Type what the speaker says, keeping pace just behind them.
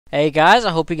Hey guys,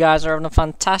 I hope you guys are having a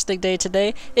fantastic day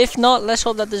today. If not, let's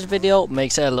hope that this video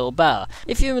makes it a little better.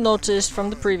 If you noticed from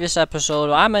the previous episode,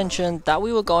 I mentioned that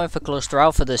we were going for cluster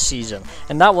alpha this season,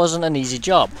 and that wasn't an easy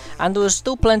job. And there was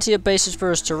still plenty of bases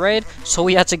for us to raid, so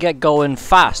we had to get going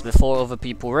fast before other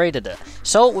people raided it.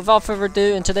 So without further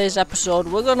ado, in today's episode,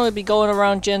 we're going to be going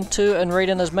around Gen 2 and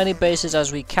raiding as many bases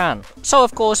as we can. So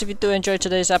of course, if you do enjoy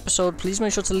today's episode, please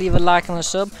make sure to leave a like and a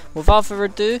sub. Without further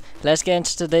ado, let's get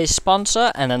into today's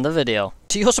sponsor and then the video.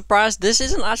 To your surprise, this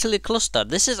isn't actually a cluster,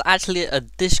 this is actually a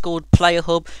Discord player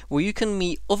hub where you can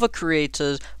meet other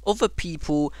creators, other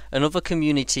people and other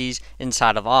communities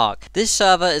inside of ARK. This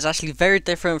server is actually very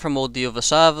different from all the other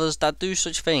servers that do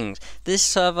such things. This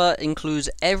server includes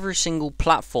every single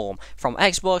platform, from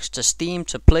Xbox to Steam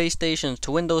to PlayStation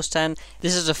to Windows 10.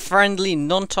 This is a friendly,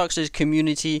 non-toxic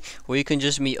community where you can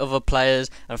just meet other players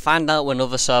and find out when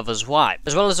other servers wipe.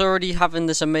 As well as already having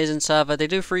this amazing server, they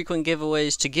do frequent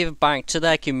giveaways to give back to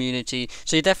their community,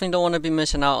 so you definitely don't want to be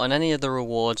missing out on any of the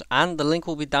rewards, and the link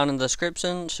will be down in the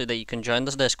description so that you can join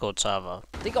this Discord server.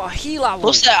 They got a heal owl.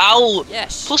 Plus their owl.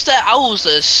 Yes. Plus their owls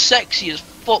are sexy as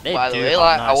fuck, They by the do way. have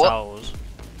Like nice owls.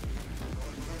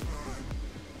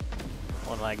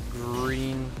 What, like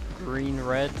green,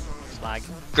 red, like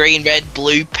green, red,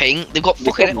 blue, pink. They've got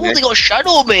fucking. Oh, they got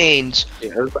shadow mains.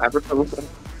 Yeah, everything.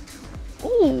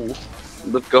 Ooh.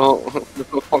 They've got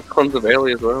tons of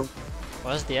Ellie as well.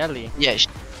 where's the Ellie? Yeah, it's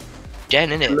Jen,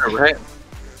 innit? Isn't that right?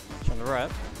 It's on the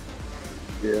right.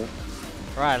 Yeah.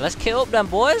 Right, let's kill up then,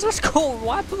 boys. Let's go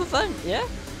wipe up the event, yeah?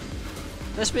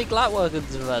 Let's make light work of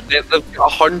this event. They've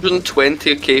got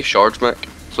 120k shards, Mick.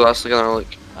 So that's kind of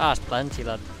like. Ah, that's plenty,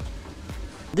 lad.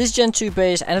 This Gen 2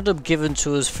 base ended up given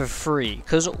to us for free,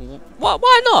 because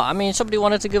why not? I mean, somebody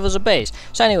wanted to give us a base.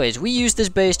 So anyways, we used this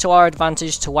base to our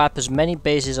advantage to wipe as many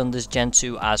bases on this Gen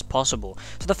 2 as possible.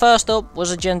 So the first up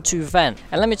was a Gen 2 vent,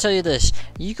 and let me tell you this,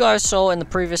 you guys saw in the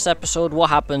previous episode what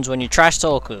happens when you trash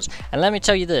talk us, and let me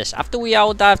tell you this, after we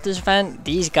outdive this vent,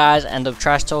 these guys end up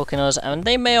trash talking us, and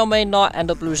they may or may not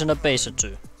end up losing a base or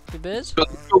two. Two beers?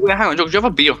 Hang on, Joe, do you have a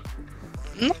beer?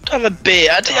 Not have a beer.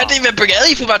 I didn't even bring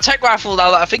any for my tech rifle now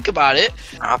that I think about it.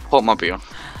 I popped my beer.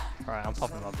 Alright, I'm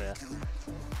popping my beer.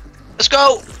 Let's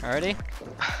go. Already?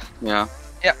 Yeah.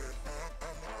 Yeah.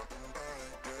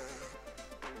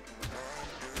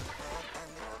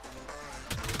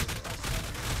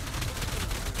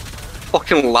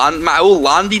 Fucking land, my old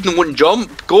landed in one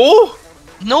jump. Go!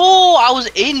 No, I was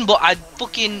in, but I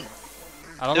fucking.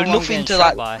 I don't There's know what I'm nothing getting to,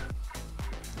 shot like- by.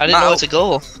 I didn't know where to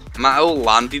go. My old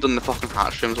landed on the fucking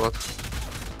hatch streams, lad.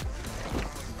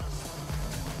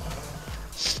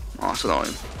 Oh, that's annoying.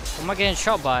 What am I getting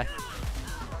shot by?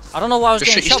 I don't know what I was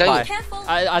Just getting shoot shot your by. stego.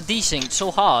 I desynced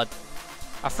so hard.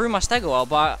 I threw my stego out,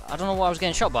 but I don't know what I was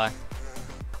getting shot by.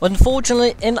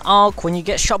 Unfortunately, in ARK, when you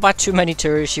get shot by too many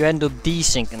turrets, you end up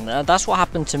desyncing. That's what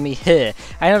happened to me here.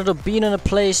 I ended up being in a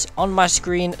place on my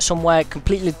screen somewhere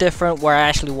completely different where I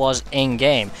actually was in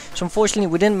game. So unfortunately,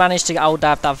 we didn't manage to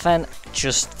outdive that vent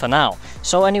just for now.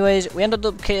 So anyways, we ended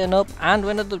up kitting up and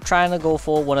we ended up trying to go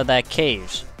for one of their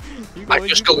caves. I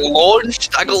just got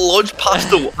launched. I got launched past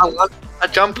the. I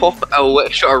jump off a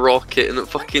wet shot a rocket and it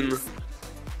fucking.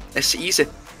 It's easy.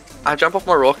 I jump off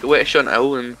my rocket, wet shot an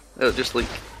owl, and it just like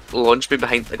launched me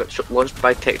behind. I got launched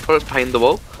by tech turrets behind the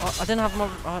wall. Oh, I didn't have my.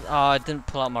 Oh, I didn't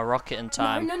pull out my rocket in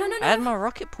time. No. I had my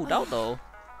rocket pulled out though.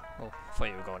 Oh, I thought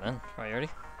you were going in. Right, you ready?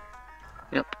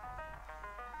 Yep.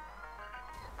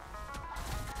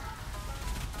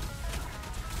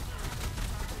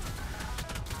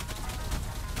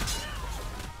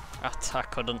 I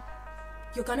couldn't.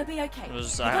 You're gonna be okay. It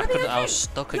was You're I gonna be couldn't. I okay. was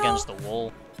stuck You're- against the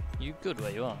wall. You good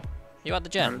where you are? You at the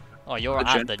gen? Oh, you're the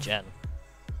at gen. the gen.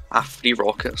 I have 3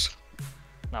 rockets.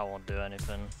 That won't do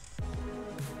anything.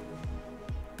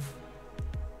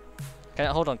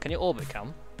 Hold on, can you orbit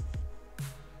cam?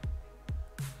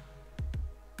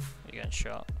 You're getting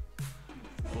shot.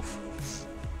 Oof.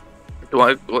 Do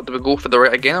we go for the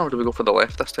right again or do we go for the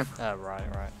left this time? Right.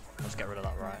 Let's get rid of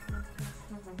that right.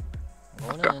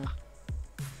 Going Okay. in.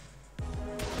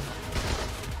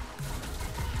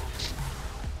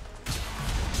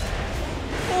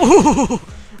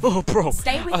 Oh, bro!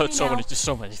 Stay with I me heard so now.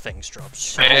 so many things drop.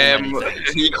 So many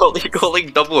things. you got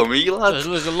like double me, lad.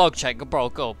 There's a log check, bro.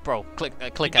 Go, bro. Click You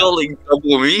out. got like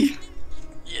double me.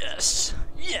 Yes.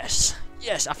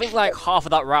 I think like half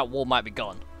of that right wall might be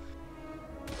gone.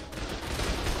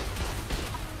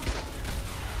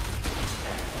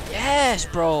 Yes,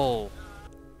 bro.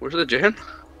 Where's the gen?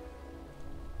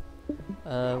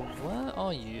 Where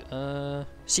are you?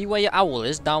 See where your owl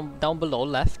is? Down below,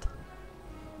 left.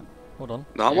 Hold on.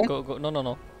 That one? Go.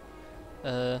 No.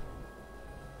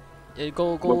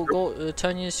 Go.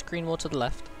 Turn your screen more to the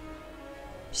left.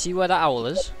 See where that owl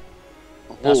is?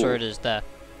 That's where it is. There.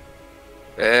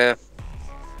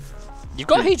 You've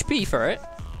got HP for it.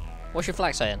 What's your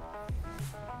flag saying?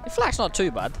 Your flag's not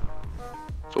too bad.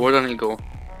 So where do I need to go?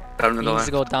 Down to the You need left.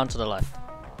 to go down to the left.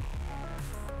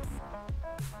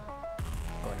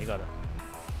 Go on, you got it.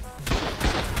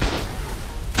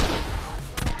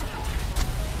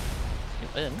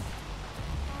 You're in.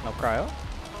 No cryo.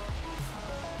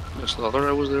 There's the other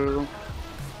arrows there though.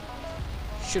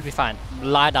 Should be fine.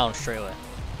 Lie down straight away.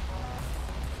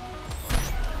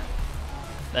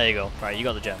 There you go. Right, you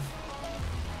got the gem.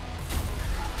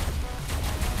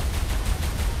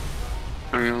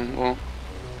 Well.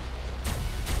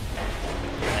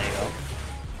 There you go.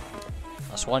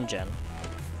 That's one gen.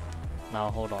 Now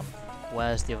hold on.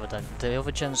 Where's the other gen? The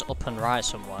other gen's up and right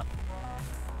somewhere.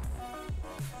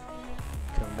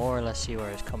 Can more or less see where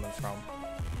it's coming from.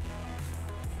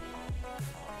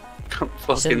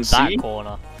 It's in that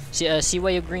corner. See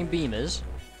where your green beam is?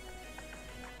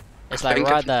 It's like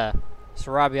right there. It's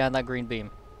right behind that green beam.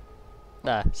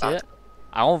 There, see it?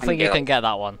 I don't think you can get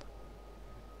that one.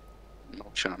 No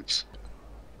chance.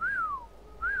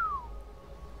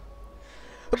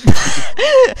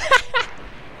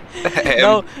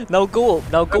 No, go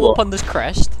up. Now go up on this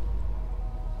crest.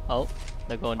 Oh,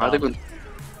 they're going down. Are they going?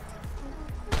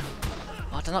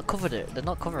 Oh, they're not covered it. They're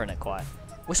not covering it quite.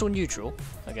 Whistle neutral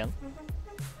again.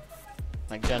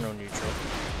 Like general neutral.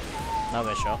 Now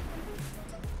they're shot.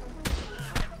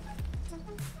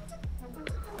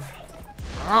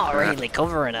 Not really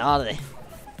covering it, are they?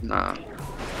 Nah.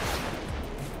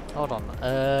 Hold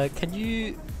on. Can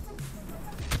you?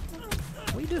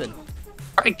 What are you doing?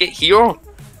 I can get here.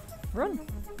 Run.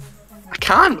 I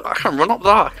can't run up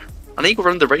that. I need to go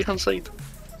around the right hand side.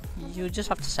 You just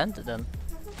have to send it then.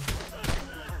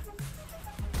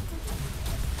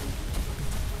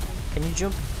 Can you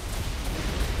jump?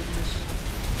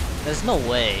 There's no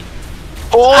way.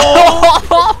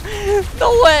 Oh!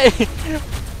 No way!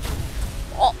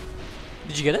 Oh.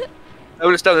 Did you get it? No,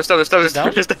 it's down, it's down, it's down, it's Down?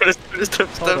 down, it's down, it's down,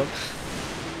 it's Hold down. on.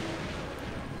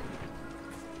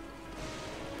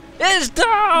 It's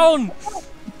down!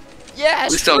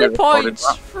 Yes, We still 3 never recorded points!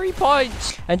 that. 3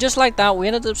 points! And just like that, we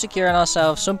ended up securing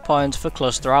ourselves some points for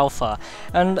Cluster Alpha.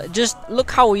 And just look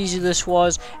how easy this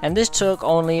was. And this took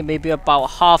only maybe about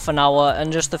half an hour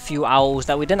and just a few owls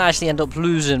that we didn't actually end up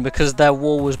losing because their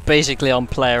wall was basically on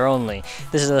player only.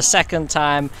 This is the second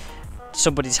time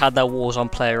somebody's had their walls on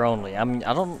player only. I mean,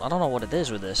 I don't know what it is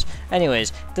with this.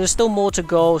 Anyways, there's still more to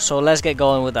go, so let's get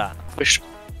going with that. Which,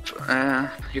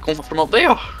 you're going from up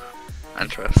there?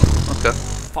 Interesting. Okay.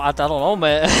 I don't know,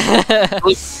 mate.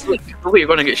 Look, you're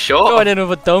gonna get shot. Going in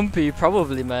with a dumpy,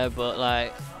 probably, mate, but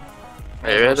like,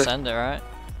 Are you ready? send it, right?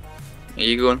 Are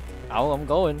you going? Oh, I'm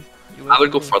going. I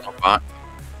would go further back.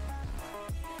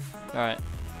 Alright.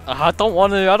 I don't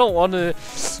want to. I don't want to.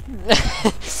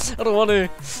 I don't want to.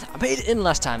 I made it in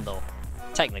last time, though.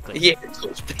 Technically. Yeah.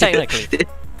 Technically.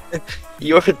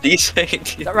 You're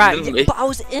decent. Right, yeah, but I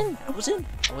was in. I was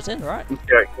in, right?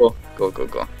 Yeah, go.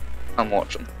 I'm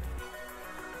watching.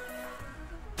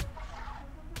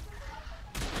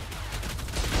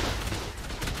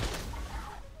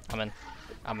 I'm in.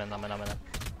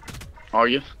 Are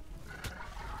you?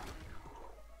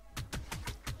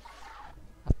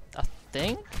 I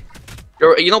think.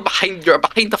 You're not behind. You're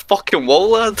behind the fucking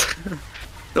wall, lad.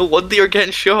 No wonder you're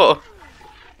getting shot.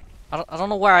 I don't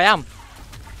know where I am.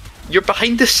 You're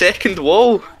behind the second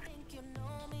wall.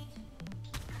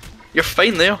 You're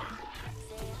fine there.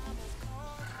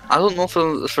 I don't know if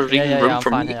there's even room I'm for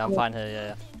fine me. here. I'm fine here.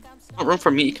 Yeah. Not room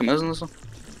for me to come in, is there?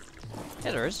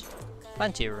 Yeah, there is.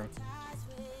 Plenty of room.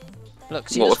 Look,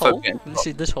 see What, this without hole? getting Let's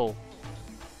see this hole.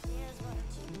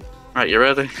 Right, you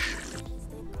ready?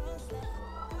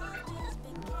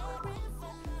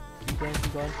 Keep going.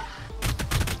 Keep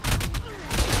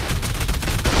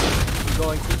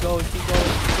going.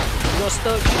 You're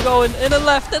stuck. Keep going. In the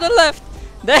left.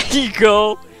 There you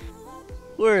go.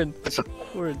 We're in.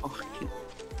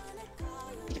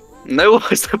 No,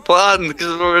 what's the plan?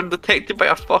 Because we're detected by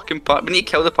a fucking part. We need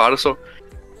to kill the parasaur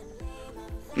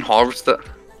and harvest it.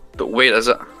 But where is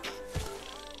it?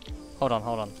 Hold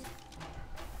on.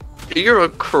 You're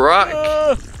on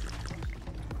crack.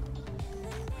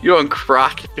 You're on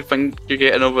crack if you think you're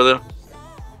getting over there.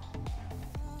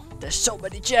 There's so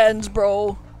many gens,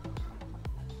 bro.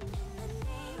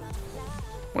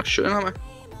 What's shooting at me?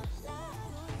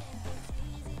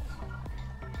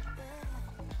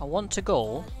 I want to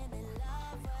go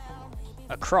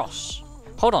across.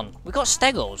 Hold on, we got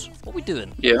stegos. What are we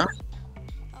doing? Yeah.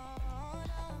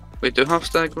 We do have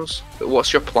stegos. But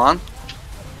what's your plan?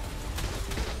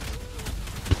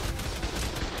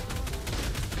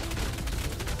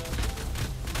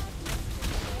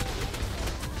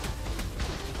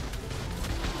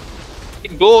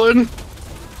 going.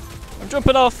 I'm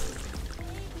jumping off.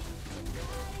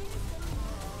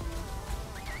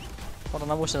 Hold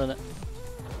on, I'm whistling it.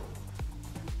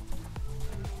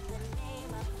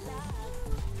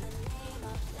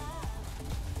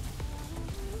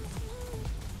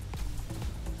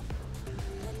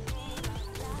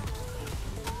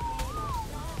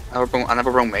 I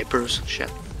never brought Vapors. Shit.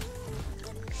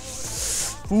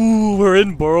 Ooh, we're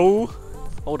in, bro.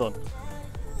 Hold on.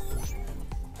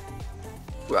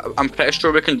 I'm pretty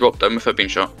sure we can drop down without being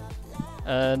shot.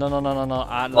 No.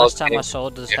 Last time Okay. I saw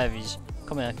there's heavies.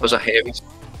 Come here. There's a heavy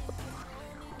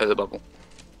out of the bubble.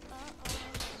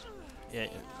 Yeah,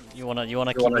 you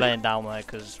wanna keep laying down there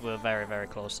because we're very, very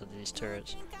close to these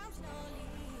turrets.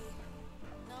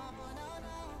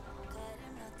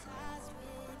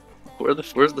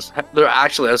 Where's this? There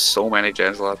actually is so many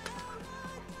gens left.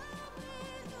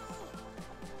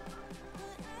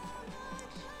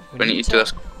 We need to do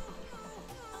this.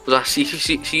 See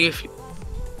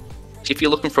if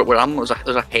you're looking for where I'm. There's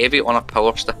a heavy on a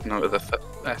pillar sticking out of the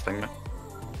thing.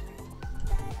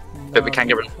 But we can't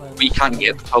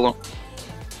get the pillar.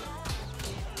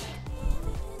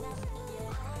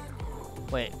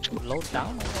 Wait, load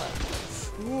down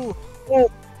or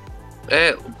what?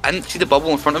 And see the bubble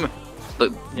in front of me,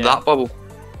 like Yeah. that bubble.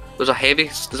 There's a heavy.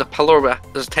 There's a pillar.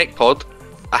 There's a tech pod.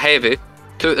 A heavy.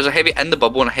 There's a heavy in the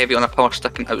bubble and a heavy on a pillar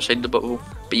sticking outside the bubble,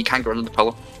 but you can't get rid of the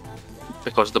pillar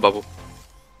because of the bubble.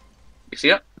 You see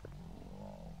it?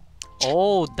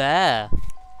 Oh, there.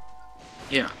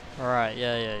 Yeah. Alright,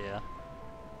 yeah.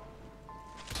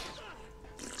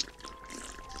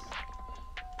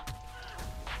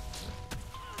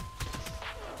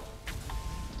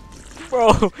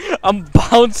 Bro, I'm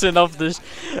bouncing off this.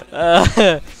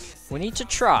 We need to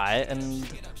try and...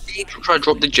 You need to try to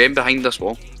drop the gem behind this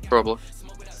wall, probably.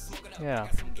 Yeah.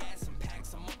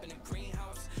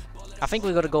 I think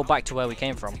we gotta go back to where we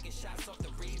came from.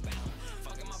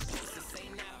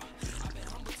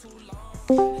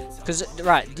 Because,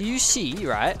 right, do you see,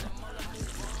 right?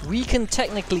 We can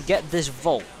technically get this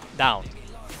vault down.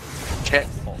 Check.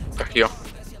 They're here.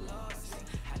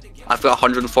 I've got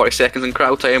 140 seconds in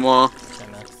crowd time, or...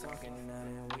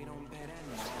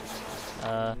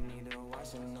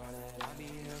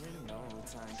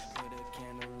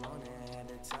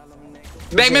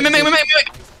 Make.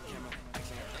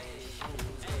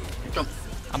 Jump.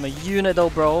 I'm a unit though,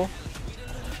 bro.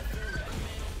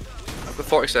 I've got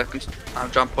 40 seconds. I'll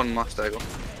jump on my stego.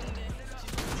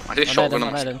 I did shotgun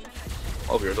on my stego.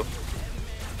 Oh, weirdo.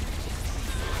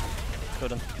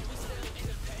 Couldn't.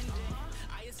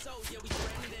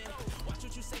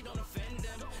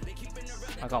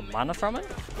 I got mana from it?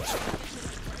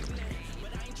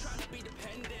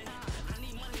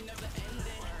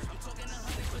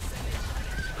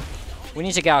 We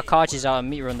need to get our cartridges out and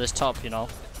meet her on this top, you know.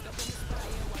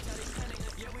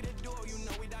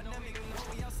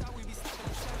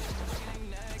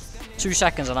 Two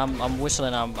seconds and I'm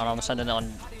whistling and I'm sending it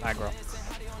on aggro.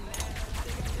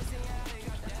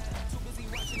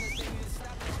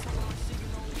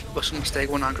 What's my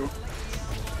stego on aggro?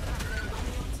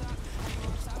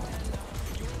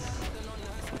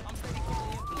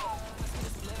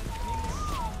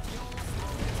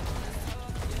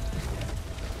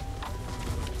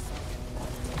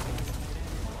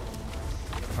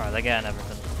 Alright, they're getting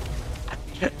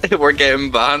everything. We're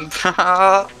getting banned.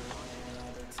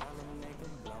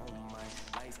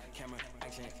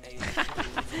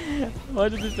 Why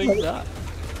did you think that?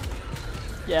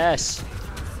 Yes.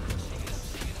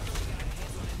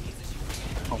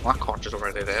 Oh, my corpse is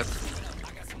already dead.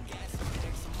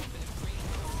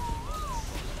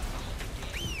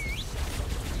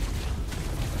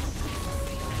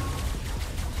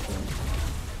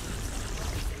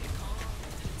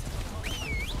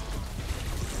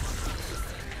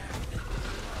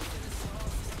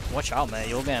 Watch out, man.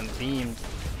 You're getting beamed.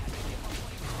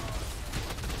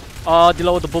 Oh, they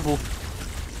lowered the bubble.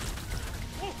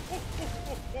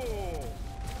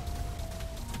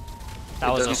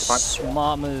 That was a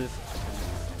smart move.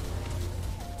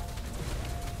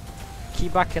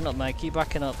 Keep backing up, man. Keep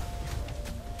backing up.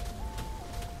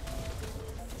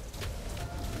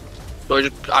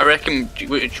 I reckon.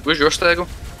 Where's your stego?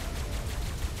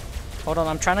 Hold on,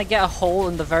 I'm trying to get a hole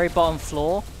in the very bottom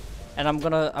floor, and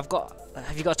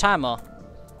Have you got a timer?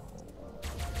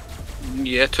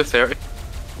 Yeah, 2:30.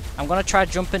 I'm gonna try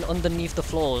jumping underneath the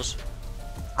floors.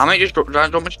 I might just drop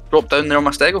down there on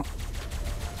my stego.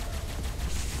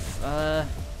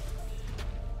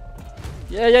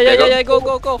 Yeah,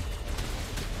 go.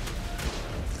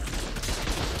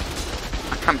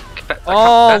 I can't fit.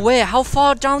 Oh, wait, how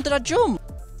far down did I jump?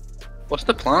 What's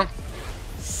the plan?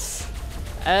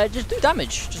 Just do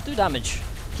damage. Just do damage.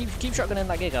 Keep shotgunning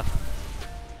that Giga.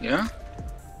 Yeah.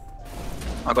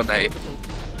 I got that.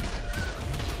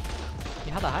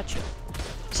 You had a hatchet.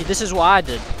 See, this is what I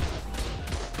did.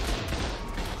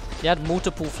 You had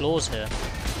multiple floors here.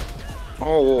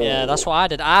 Oh. Yeah, that's what I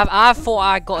did. I thought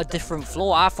I got a different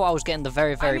floor. I thought I was getting the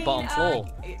very bottom floor.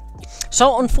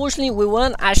 So unfortunately, we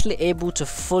weren't actually able to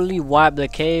fully wipe the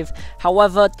cave.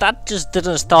 However, that just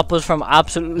didn't stop us from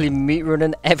absolutely meat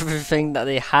running everything that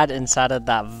they had inside of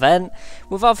that vent.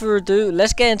 Without further ado,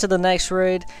 let's get into the next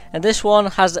raid. And this one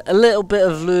has a little bit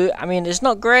of loot. I mean, it's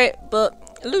not great, but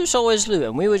loot's always loot.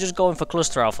 And we were just going for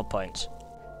cluster alpha points.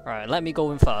 Alright, let me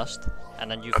go in first,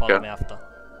 and then you follow me after.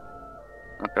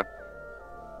 Okay.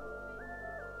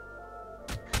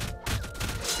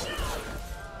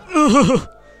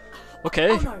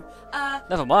 Okay. Oh, no.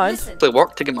 Never mind. Listen. Play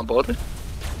work to get my body.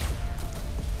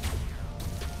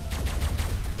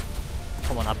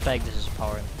 Come on, I beg this is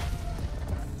powering.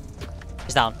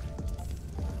 He's down.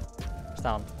 He's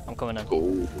down. I'm coming in.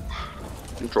 Go.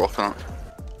 I'm dropping it.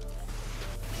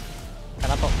 Can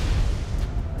I pop?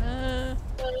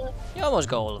 You almost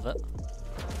got all of it.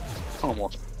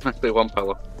 Almost. Actually, one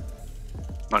pillar.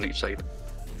 On each side.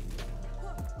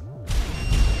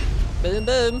 Boom,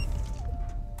 boom.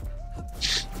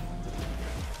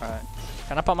 Alright.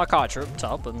 Can I put my cartridge up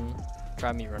top and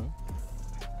try me run?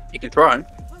 You can try.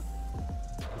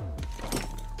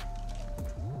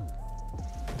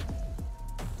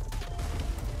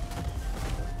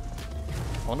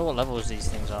 I wonder what levels these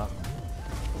things are.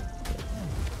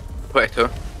 22.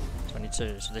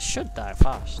 22, so they should die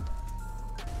fast.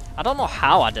 I don't know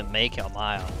how I didn't make it on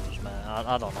my arms, man.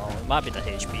 I don't know. It might be the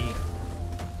HP.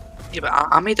 Yeah, but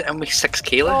I made it in with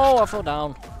 6k left. Oh, I fell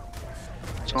down.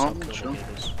 So, Let's not kill the sure.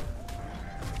 gators.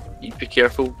 You be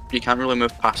careful. You can't really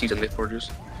move past these in the forges.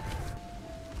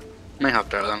 Might have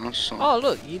better than us. So. Oh,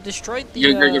 look, you destroyed the.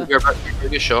 You're about to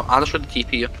get shot. I destroyed the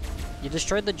TP. You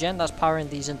destroyed the gen that's powering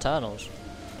these internals.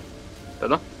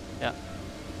 Did I? Yeah.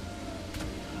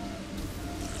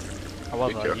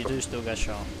 However, you careful. do still get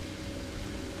shot.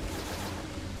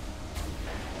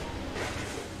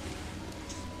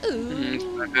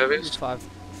 Ooh, Heavies. five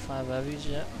heavies,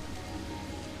 yeah.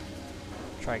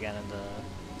 Try getting into the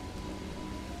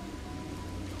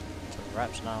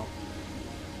reps now.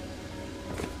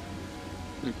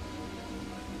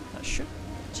 That should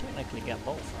technically get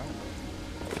both, right?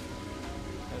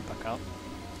 Go back out.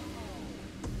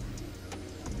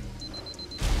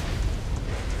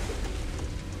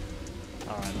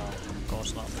 Alright, no, of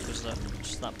course not, because that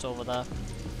snapped over there.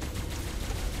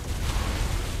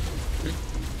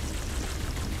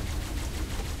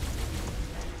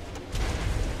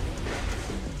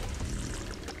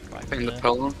 Right In the here.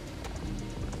 pillar.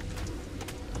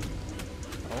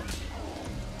 Oh.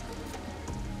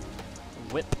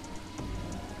 Whip.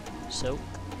 Silk.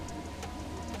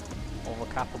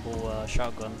 Overcappable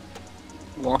shotgun.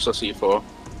 Lost a C4.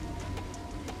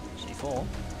 C4.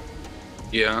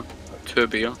 Yeah. 2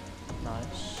 beer.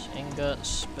 Nice.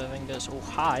 Ingots, bit of ingots. Oh,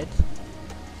 hide.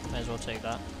 May as well take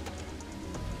that.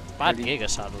 Bad Really? Giga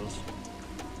saddles.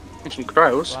 And some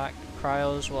cryos. Black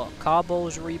cryos. What?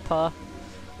 Carbos, Reaper,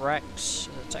 Rex.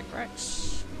 Tech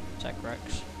Rex. Tech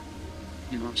Rex.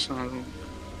 You know, so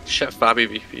shit Fabby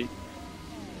VP.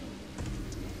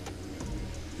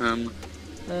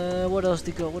 What else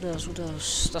do you got? What else? What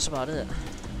else? That's about it.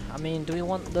 I mean, do we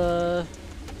want the?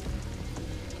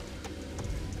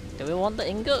 Do we want the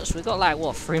ingots? We got like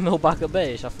what 3 mil back at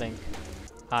base, I think.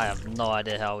 I have no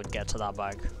idea how we'd get to that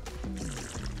bag.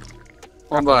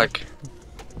 I'm back.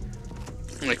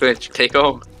 I'm like, going to take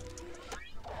off.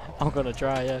 I'm gonna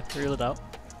try, yeah. Reel it out.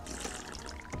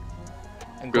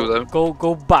 And Reel it out.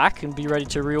 go back and be ready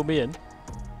to reel me in.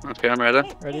 Okay, I'm ready.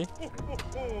 Ready?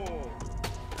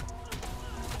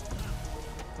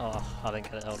 Oh, I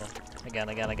didn't get it. Hold on.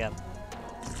 Again.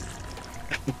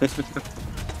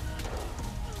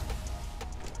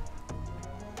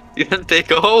 You didn't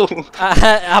take off.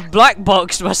 I black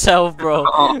boxed myself, bro.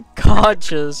 Oh.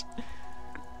 Gorgeous.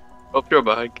 Up your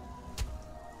bag.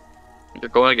 You're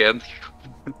going again.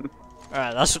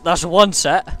 Alright, that's one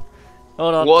set.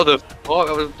 Hold on. What the fuck?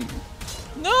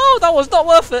 No, that was not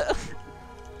worth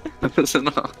it. Is it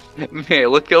not? Mate,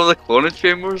 look at all the cloning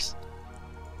chambers.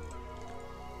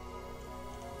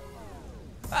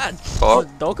 Ah,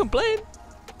 don't complain.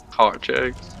 Heart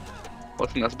checks.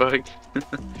 What's in this bag?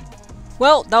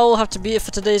 Well, that will have to be it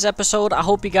for today's episode. I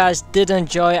hope you guys did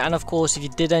enjoy, and of course, if you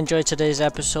did enjoy today's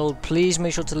episode, please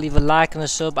make sure to leave a like and a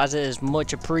sub, as it is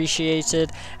much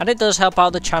appreciated, and it does help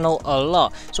out the channel a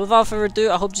lot. So without further ado,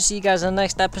 I hope to see you guys in the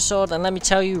next episode, and let me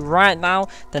tell you right now,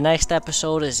 the next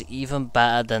episode is even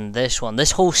better than this one.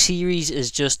 This whole series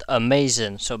is just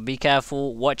amazing, so be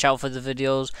careful, watch out for the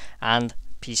videos, and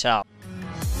peace out.